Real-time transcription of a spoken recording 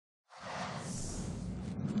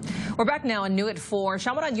We're back now on New at 4.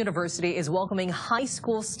 Chaminade University is welcoming high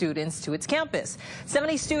school students to its campus.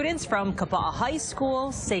 70 students from Kapaʻa High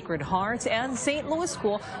School, Sacred Heart, and St. Louis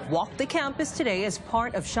School walked the campus today as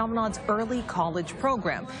part of Chaminade's early college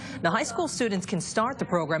program. Now, high school students can start the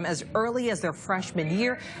program as early as their freshman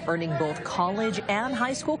year, earning both college and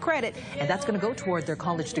high school credit, and that's going to go toward their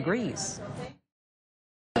college degrees.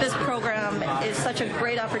 This program is such a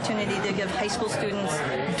great opportunity to give high school students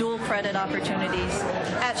dual credit opportunities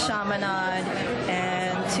at Chaminade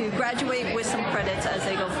and to graduate with some credits as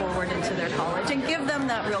they go forward into their college and give them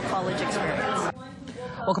that real college experience.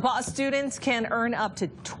 Well, Kapaʻa students can earn up to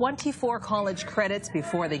 24 college credits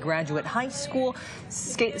before they graduate high school.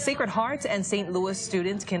 Sacred Heart and St. Louis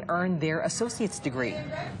students can earn their associate's degree.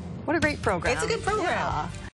 What a great program. It's a good program. Yeah.